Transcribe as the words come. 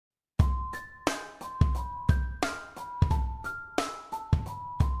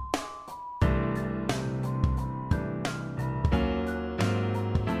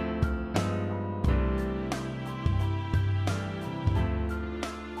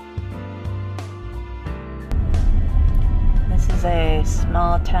is a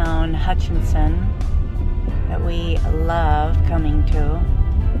small town, Hutchinson, that we love coming to.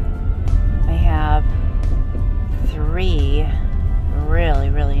 They have 3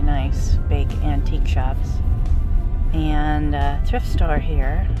 really nice big antique shops and a thrift store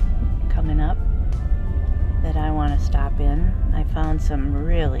here coming up that I want to stop in. I found some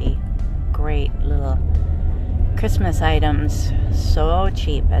really great little Christmas items so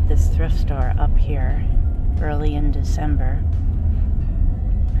cheap at this thrift store up here early in December.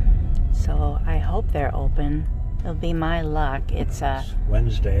 So I hope they're open. It'll be my luck. It's a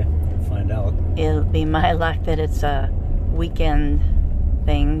Wednesday. We'll find out. It'll be my luck that it's a weekend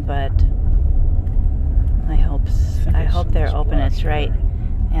thing, but I hope they're open. It's right.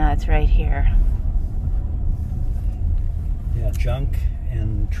 Yeah, it's right here. Yeah, junk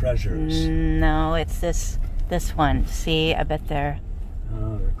and treasures. No, it's this one. See, I bet they're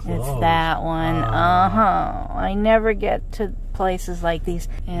closed. It's that one. I never get to places like these,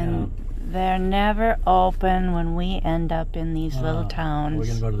 and they're never open when we end up in these little towns. We're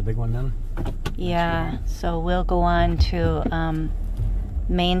gonna go to the big one then? Yeah, so we'll go on to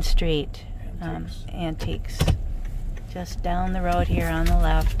Main Street Antiques. Just down the road here on the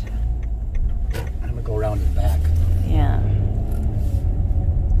left. I'm gonna go around and back. Yeah.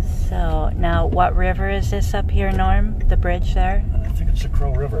 So, now what river is this up here, Norm? The bridge there? I think it's the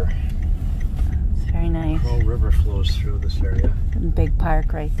Crow River. It's very nice. Crow River flows through this area. Big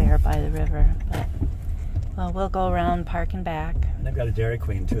park right there by the river. But, well, we'll go around, park and back. And they've got a Dairy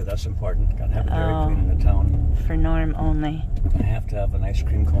Queen too, that's important. Gotta have a Dairy Queen in the town. For Norm only. I have to have an ice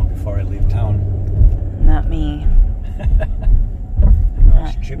cream cone before I leave town. Not me.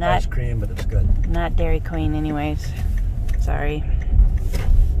 It's cheap ice cream, but it's good. Not Dairy Queen anyways. Sorry.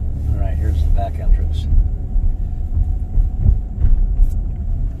 Alright, here's the back entrance.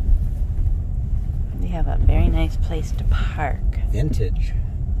 We have a very nice place to park. Vintage.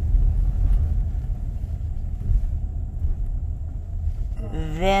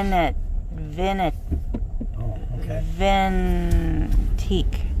 Vintage. Oh, okay.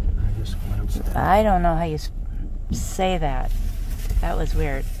 Vintique. I just glanced at it. I don't know how you say that. That was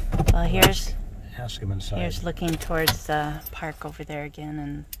weird. Well, here's Ask him inside. Here's looking towards the park over there again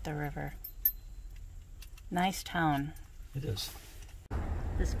and the river. Nice town. It is.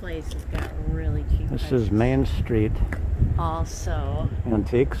 This place has got really cheap This prices. is Main Street Also,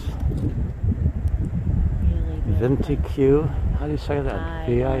 Antiques. really good. Vintique. How do you say that?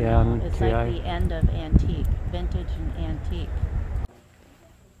 V-I-N-T-I. It's like the end of antique. Vintage and antique.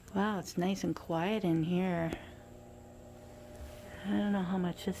 Wow, it's nice and quiet in here. I don't know how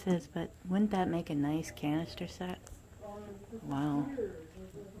much this is, but wouldn't that make a nice canister set? Wow.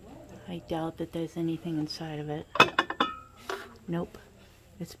 I doubt that there's anything inside of it. Nope.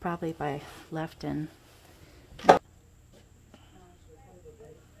 It's probably by Lefton.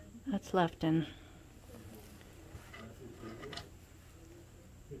 That's Lefton.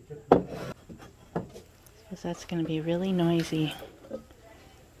 Because that's going to be really noisy.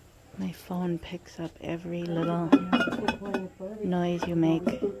 My phone picks up every little noise you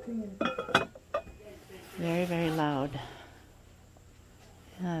make. Very loud.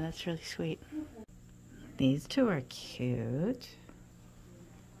 Yeah, that's really sweet. These two are cute.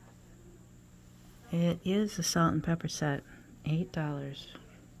 It is a salt and pepper set. $8.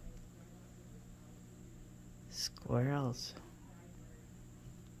 Squirrels.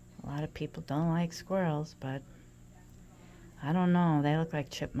 A lot of people don't like squirrels, but I don't know. They look like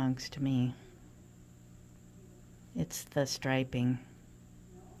chipmunks to me. It's the striping.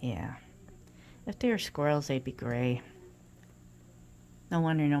 Yeah. If they were squirrels, they'd be gray. No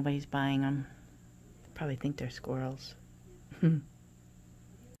wonder nobody's buying them. Probably think they're squirrels.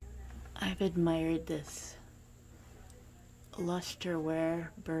 I've admired this lusterware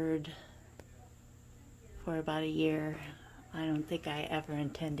bird for about a year. I don't think I ever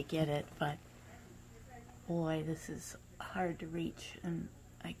intend to get it, but boy, this is hard to reach and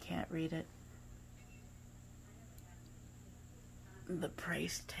I can't read it. The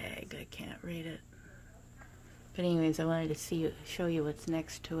price tag, I can't read it. But anyways, I wanted to show you what's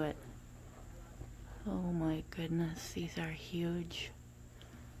next to it. Oh my goodness, these are huge.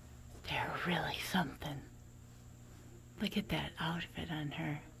 They're really something. Look at that outfit on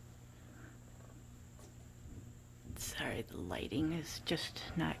her. Sorry, the lighting is just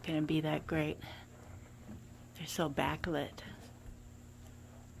not going to be that great. They're so backlit.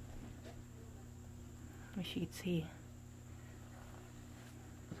 Wish you could see.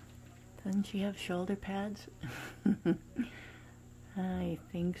 Doesn't she have shoulder pads? I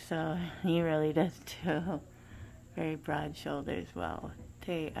think so. He really does too. Very broad shoulders. Wow,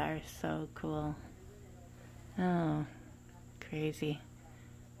 they are so cool. Oh, crazy.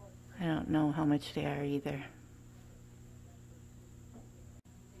 I don't know how much they are either.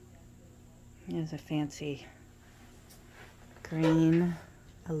 Here's a fancy green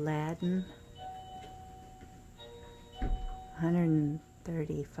Aladdin.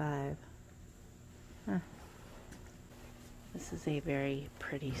 $135. Huh. This is a very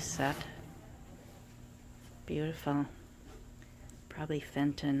pretty set. Beautiful. Probably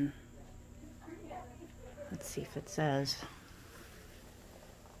Fenton. Let's see if it says.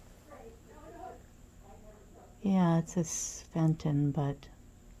 Yeah, it says Fenton, but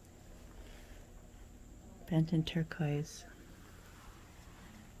Fenton turquoise.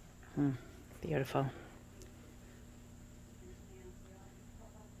 Beautiful.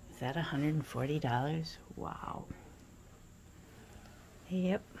 Is that $140? Wow.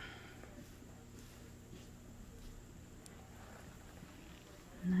 Yep.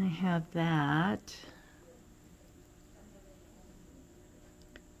 And I have that.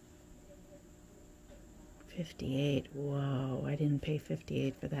 $58. Whoa, I didn't pay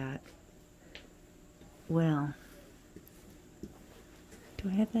 $58 for that. Well, do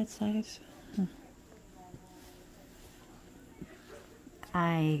I have that size?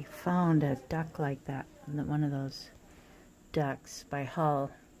 I found a duck like that, one of those ducks by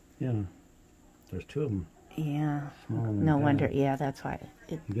Hull. Yeah, there's two of them. Yeah, no wonder. Yeah, that's why.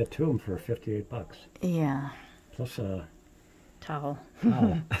 You get two of them for $58. Yeah. Plus a towel.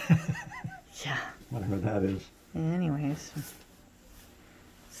 Towel. Yeah. Whatever that is. Anyways,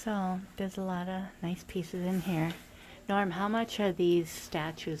 so there's a lot of nice pieces in here. Norm, how much are these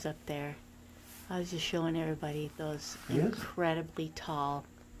statues up there? I was just showing everybody those incredibly tall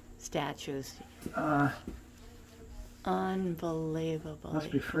statues. Unbelievable.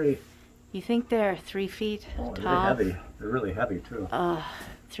 Must be free. You think they're 3 feet tall? They're heavy. They're really heavy too.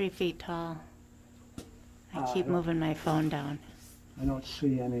 3 feet tall. I keep moving my phone down. I don't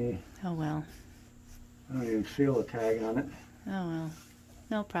see any. Oh well. I don't even feel a tag on it. Oh well.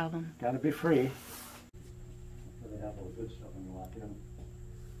 No problem. Gotta be free. They have all the good stuff when you walk in.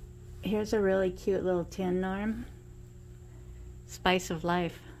 Here's a really cute little tin, Norm. Spice of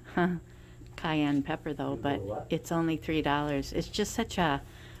Life. Cayenne pepper though, but it's only $3. It's just such a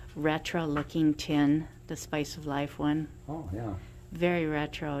retro looking tin, the Spice of Life one. Oh yeah. Very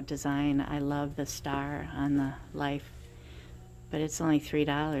retro design. I love the star on the life. But it's only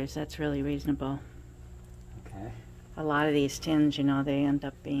 $3. That's really reasonable. Okay. A lot of these tins, you know, they end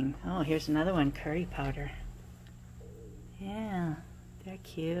up being... Oh, here's another one, curry powder. Yeah, they're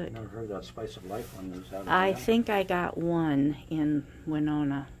cute. I've never heard that Spice of Life one. Is that I think I got one in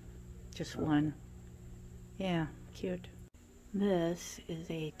Winona. Just one. Yeah, cute. This is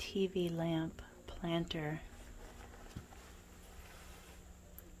a TV lamp planter.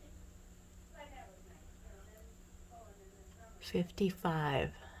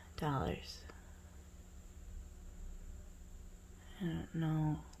 $55. I don't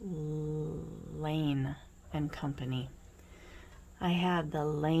know. Lane and Company. I had the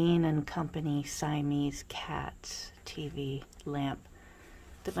Lane and Company Siamese Cats TV lamp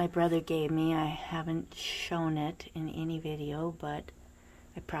that my brother gave me. I haven't shown it in any video, but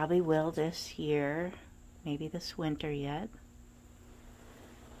I probably will this year, maybe this winter yet.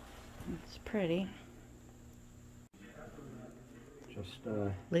 It's pretty. Just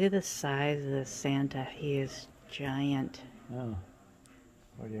look at the size of this Santa. He is giant. oh,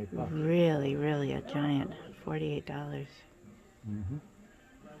 $48. Really, really a giant. $48. Mm-hmm.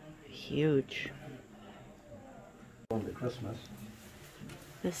 Huge. Going to Christmas.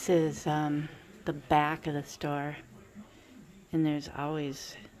 This is the back of the store, and there's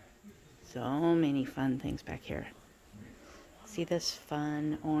always so many fun things back here. See this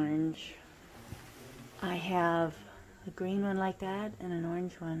fun orange? I have a green one like that and an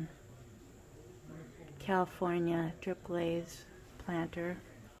orange one. California drip glaze planter.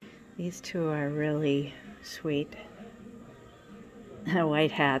 These two are really sweet.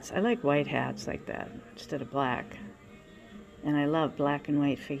 White hats. I like white hats like that instead of black. And I love black and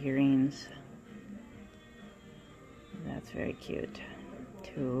white figurines. That's very cute.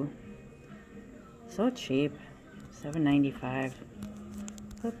 Two. So cheap. $7.95.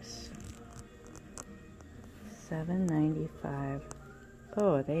 Oops. $7.95.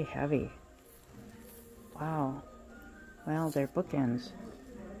 Oh, are they heavy? Wow. Well, they're bookends.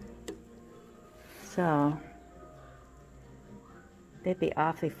 So, they'd be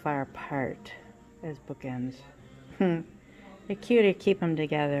awfully far apart as bookends. They're cute to keep them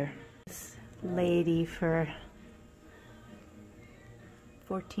together. This lady for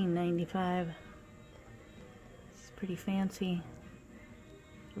 $14.95. It's pretty fancy.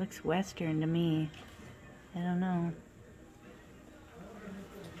 Looks Western to me. I don't know.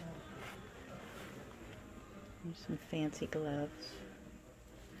 There's some fancy gloves.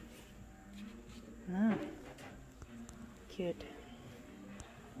 Oh, cute.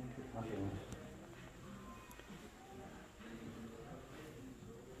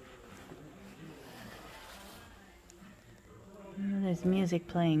 There's music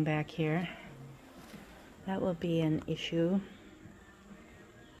playing back here. That will be an issue.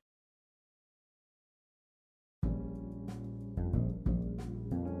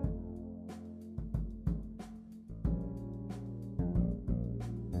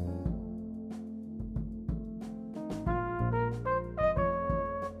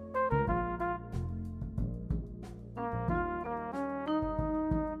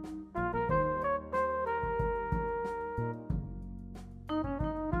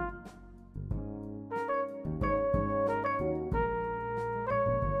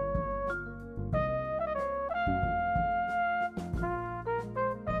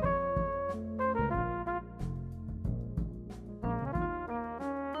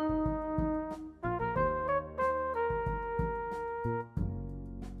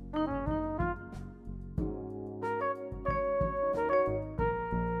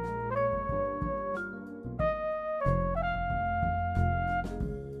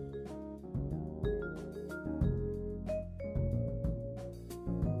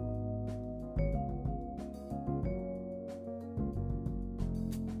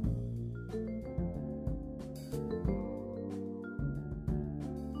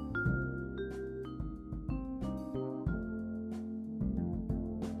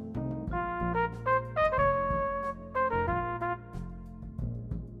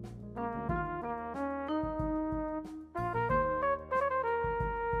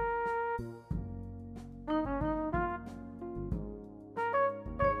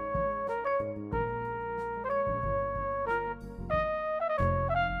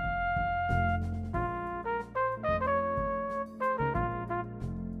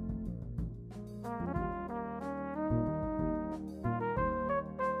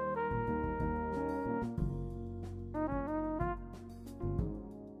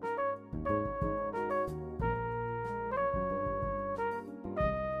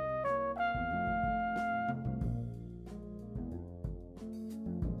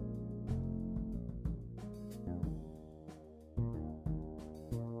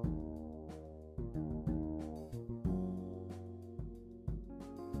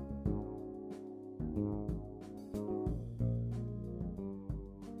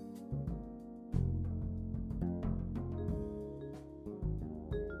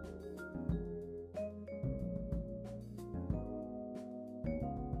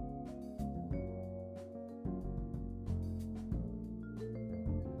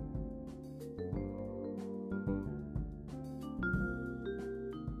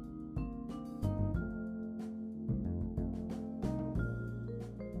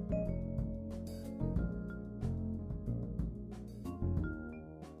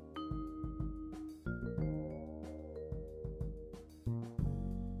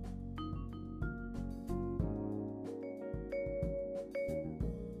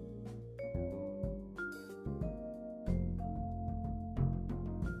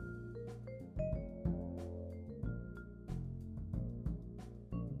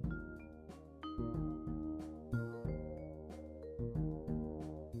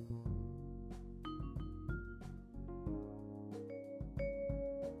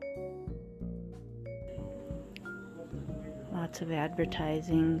 Lots of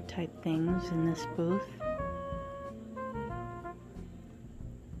advertising type things in this booth.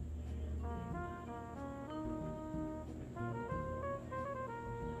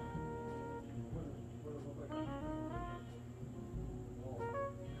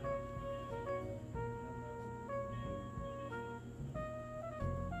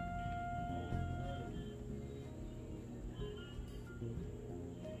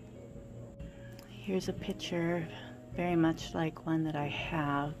 Here's a picture very much like one that I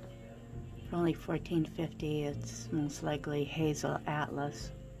have for only $14.50. It's most likely Hazel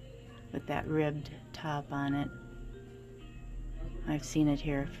Atlas with that ribbed top on it. I've seen it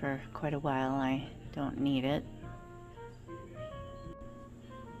here for quite a while. I don't need it.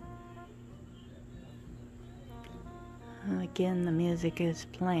 Again, the music is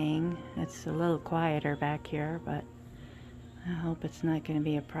playing. It's a little quieter back here, but I hope it's not going to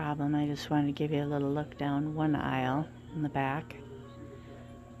be a problem. I just wanted to give you a little look down one aisle in the back.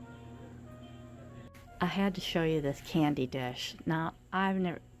 I had to show you this candy dish. Now, I've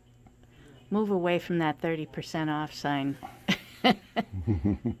never... Move away from that 30% off sign.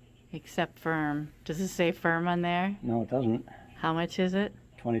 Except Firm. Does it say Firm on there? No, it doesn't. How much is it?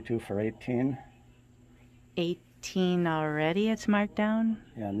 22 for 18. 18 already it's marked down?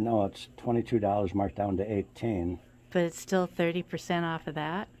 Yeah, no, it's $22 marked down to 18. But it's still 30% off of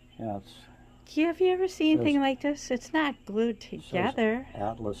that? Yeah, it's... Have you ever seen anything like this? It's not glued together.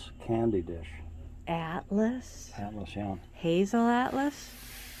 Atlas candy dish. Atlas? Atlas, yeah. Hazel Atlas?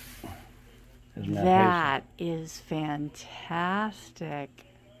 Isn't that That is fantastic.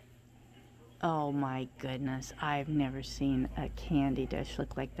 Oh my goodness, I've never seen a candy dish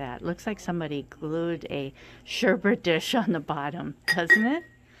look like that. Looks like somebody glued a sherbet dish on the bottom, doesn't it?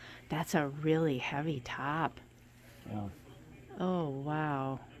 That's a really heavy top. Yeah. Oh,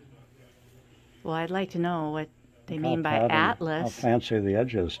 wow. Well, I'd like to know what they Look mean by how Atlas. fancy the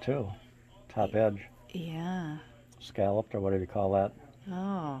edge is, too. Top edge. Yeah. Scalloped, or whatever you call that.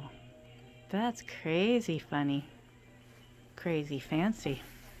 Oh, that's crazy funny. Crazy fancy.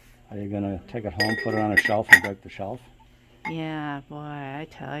 Are you going to take it home, put it on a shelf, and break the shelf? Yeah, boy, I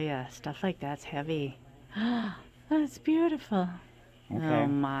tell ya, stuff like that's heavy. That's beautiful. Okay. Oh,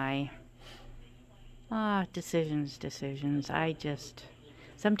 my. Ah, decisions.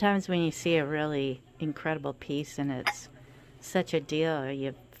 Sometimes when you see a really incredible piece and it's such a deal,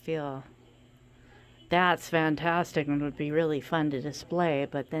 you feel that's fantastic and would be really fun to display,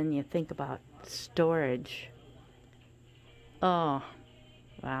 but then you think about storage. Oh,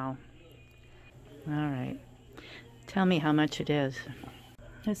 wow. All right. Tell me how much it is.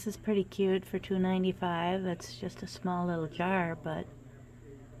 This is pretty cute for $2.95. That's just a small little jar, but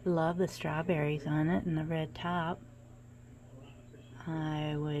love the strawberries on it and the red top.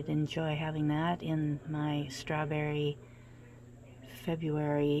 I would enjoy having that in my strawberry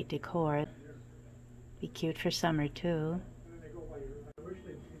February decor. Be cute for summer too.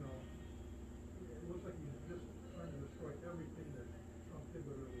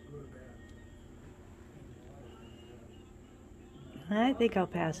 I think I'll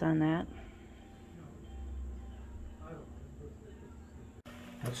pass on that.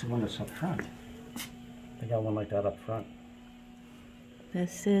 That's the one that's up front. They got one like that up front.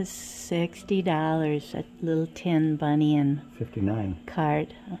 This is $60, a little tin bunny and $59.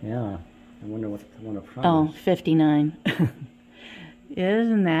 cart. Yeah, I wonder what the one up front is. Oh, $59.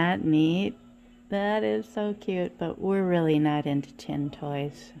 Isn't that neat? That is so cute, but we're really not into tin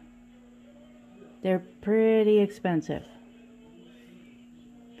toys. They're pretty expensive.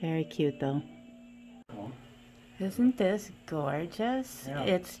 Very cute though. Cool. Isn't this gorgeous? Yeah.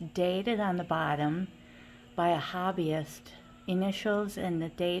 It's dated on the bottom by a hobbyist. Initials and the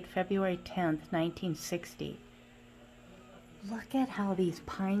date February 10th, 1960. Look at how these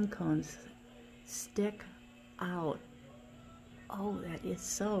pine cones stick out. Oh, that is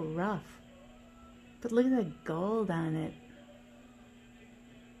so rough. But look at the gold on it.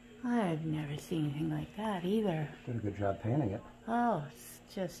 I've never seen anything like that either. Did a good job painting it. Oh, it's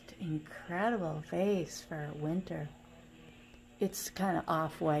just incredible vase for winter. It's kind of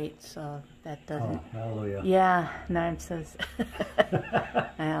off-white, so that doesn't... Oh, hallelujah. Yeah, Norm says,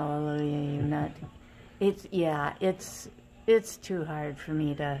 hallelujah, you nut. It's too hard for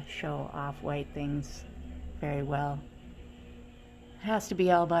me to show off-white things very well. It has to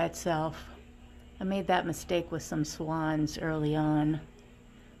be all by itself. I made that mistake with some swans early on.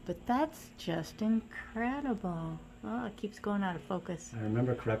 But that's just incredible. Oh, it keeps going out of focus. I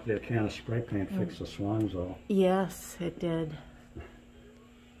remember correctly, a can of spray paint fixed the swans all. Yes, it did.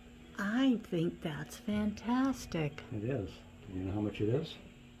 I think that's fantastic. It is. Do you know how much it is?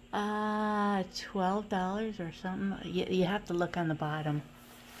 $12 or something. You have to look on the bottom.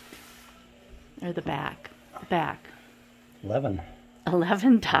 Or the back. The back. $11.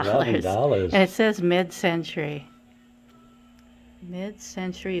 $11. And it says mid-century.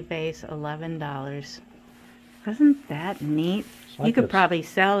 Mid-century vase, $11. Wasn't that neat? Like you could probably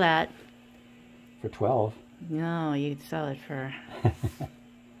sell that. For $12. No, you'd sell it for...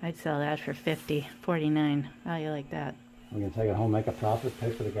 I'd sell that for $50, $49. How you like that? We're going to take it home, make a profit,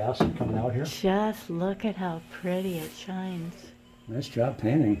 pay for the gas coming out here. Just look at how pretty it shines. Nice job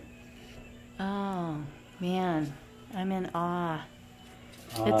painting. Oh, man. I'm in awe.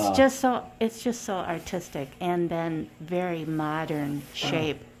 It's just so artistic and then very modern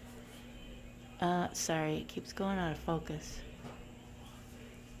shape. Sorry, it keeps going out of focus.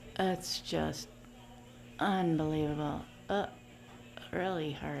 It's just unbelievable.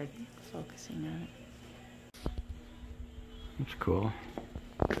 Really hard focusing on it. That's cool.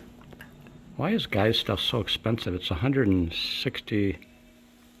 Why is guys' stuff so expensive? It's $165.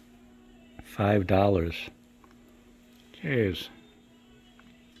 Jeez.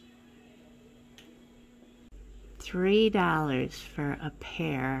 $3 for a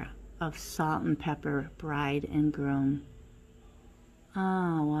pair of salt and pepper bride and groom.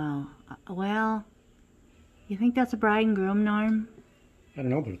 Oh, wow. Well, You think that's a bride and groom, Norm? I don't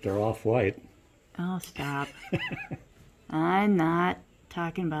know, but they're off-white. Oh, stop. I'm not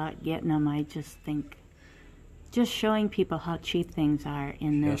talking about getting them. I just think, just showing people how cheap things are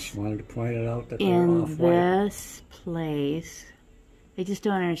in this. Just wanted to point it out that they're off-white. In this place. I just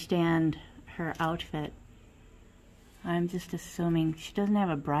don't understand her outfit. I'm just assuming she doesn't have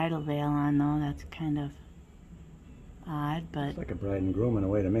a bridal veil on, though. That's kind of odd, but it's like a bride and groom in a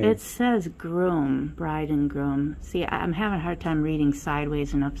way to me. it says groom, bride and groom. See, I'm having a hard time reading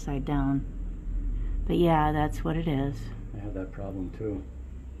sideways and upside down. But yeah, that's what it is. I have that problem too.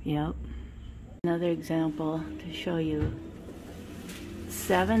 Yep. Another example to show you.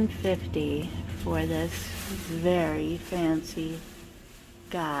 $7.50 for this very fancy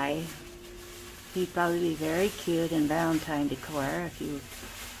guy. He'd probably be very cute in Valentine decor if you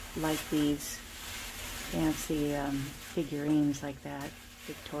like these fancy figurines like that.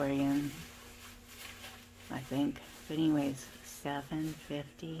 Victorian, I think. But anyways,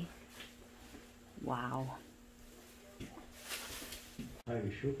 $7.50. Wow.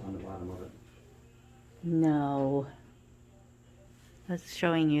 Ivy shoop on the bottom of it. No. That's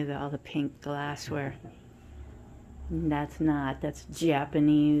showing you all the pink glassware. That's not. That's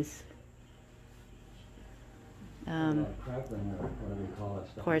Japanese.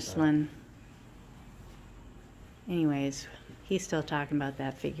 Porcelain. Anyways, he's still talking about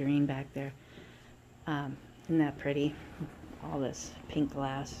that figurine back there. Isn't that pretty? All this pink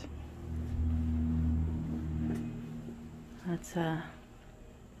glass. That's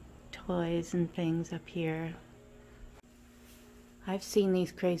toys and things up here. I've seen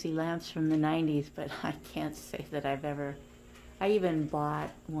these crazy lamps from the 90s, but I can't say that I've ever... I even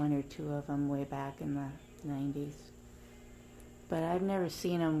bought one or two of them way back in the 90s. But I've never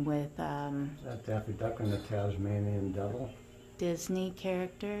seen them with... Is that Daffy Duck and the Tasmanian Devil? Disney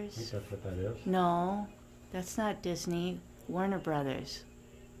characters? I think that's what that is. No, that's not Disney. Warner Brothers,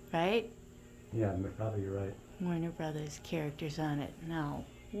 right? Yeah, probably you're right. Warner Brothers characters on it. Now,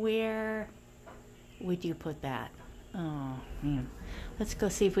 where would you put that? Oh, man. Let's go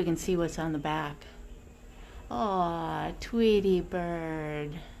see if we can see what's on the back. Oh, Tweety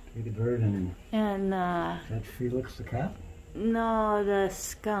Bird. Tweety Bird and... And, is that Felix the cat? No, the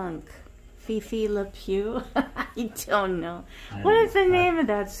skunk. Fifi Le Pew? I don't know. What is the name of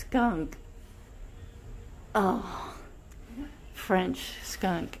that skunk? Oh, French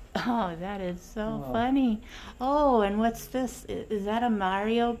skunk. Oh, that is so funny. Oh, and what's this? Is that a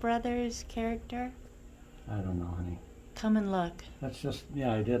Mario Brothers character? I don't know, honey. Come and look. That's just,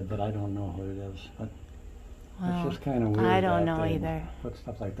 yeah, I did, but I don't know what it is. But Well, it's just kind of weird. I don't know they either. Put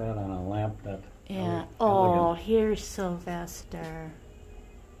stuff like that on a lamp that... Yeah. Elegant. Oh, here's Sylvester.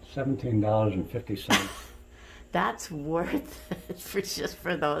 $17.50. That's worth it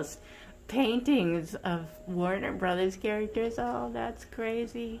for those paintings of Warner Brothers characters. Oh, that's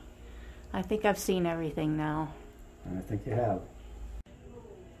crazy. I think I've seen everything now. And I think you have.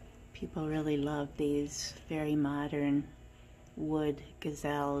 People really love these very modern wood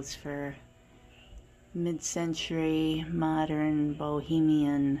gazelles for mid-century modern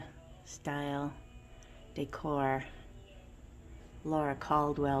bohemian style decor. Laura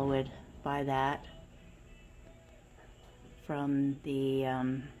Caldwell would buy that from the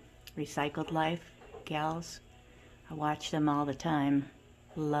Recycled Life gals. I watch them all the time.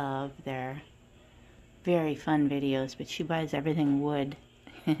 Love their very fun videos, but she buys everything wood.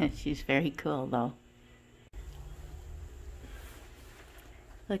 She's very cool though.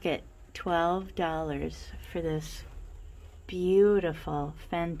 Look at $12 for this beautiful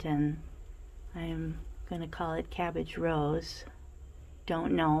Fenton. I'm gonna call it Cabbage Rose.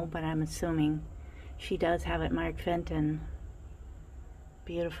 Don't know, but I'm assuming she does have it marked Fenton.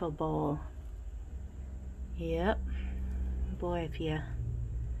 Beautiful bowl. Yep. Boy, if you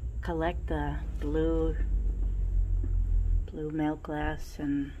collect the blue milk glass,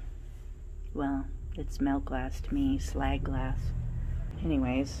 and well, it's milk glass to me, slag glass.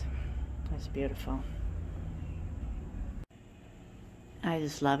 Anyways, that's beautiful. I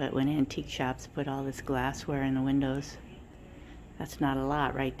just love it when antique shops put all this glassware in the windows. That's not a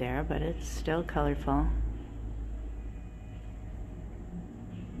lot right there, but it's still colorful.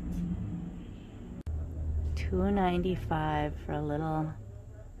 $2.95 for a little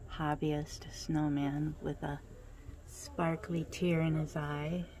hobbyist snowman with a sparkly tear in his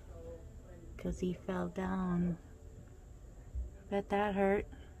eye because he fell down. Bet that hurt.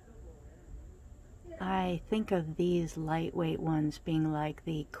 I think of these lightweight ones being like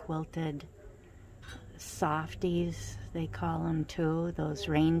the quilted softies, they call them too, those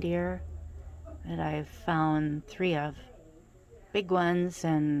reindeer that I've found 3 of. Big ones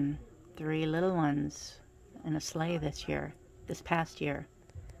and 3 little ones. in a sleigh this past year.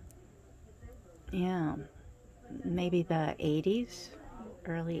 Yeah, maybe the 80s,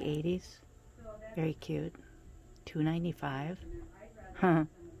 early 80s. Very cute. $2.95. Huh.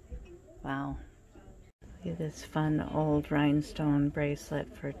 Wow. Look at this fun old rhinestone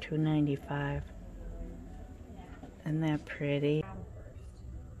bracelet for $2.95. Isn't that pretty?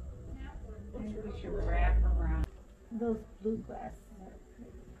 Those blue glasses.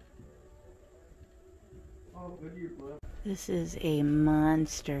 This is a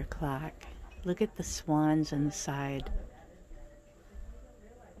monster clock. Look at the swans on the side.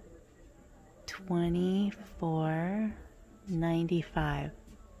 $24.95.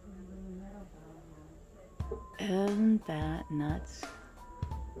 Isn't that nuts?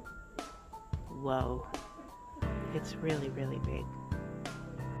 Whoa. It's really, really big.